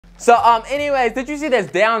So, anyways, did you see this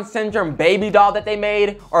Down syndrome baby doll that they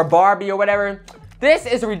made? Or Barbie or whatever? This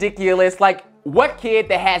is ridiculous. Like, what kid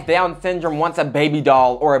that has Down syndrome wants a baby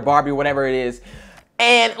doll or a Barbie or whatever it is?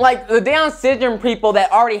 And, like, the Down syndrome people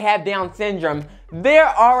that already have Down syndrome,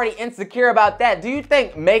 they're already insecure about that. Do you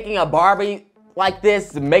think making a Barbie like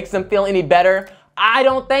this makes them feel any better? I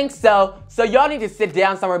don't think so. So y'all need to sit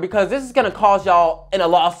down somewhere because this is gonna cause y'all in a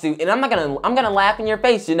lawsuit, and I'm gonna laugh in your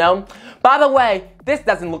face, you know? By the way, this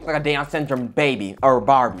doesn't look like a Down syndrome baby or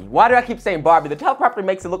Barbie. Why do I keep saying Barbie? The teleprompter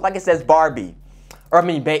makes it look like it says Barbie. Or I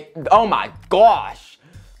mean, oh my gosh.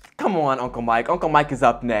 Come on, Uncle Mike. Uncle Mike is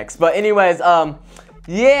up next. But anyways,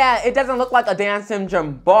 yeah, it doesn't look like a Down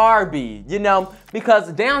syndrome Barbie, you know,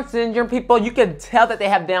 because Down syndrome people, you can tell that they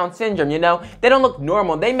have Down syndrome, you know. They don't look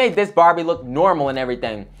normal. They made this Barbie look normal and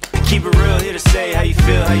everything. Keep it real, here to say how you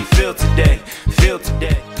feel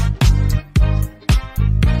today.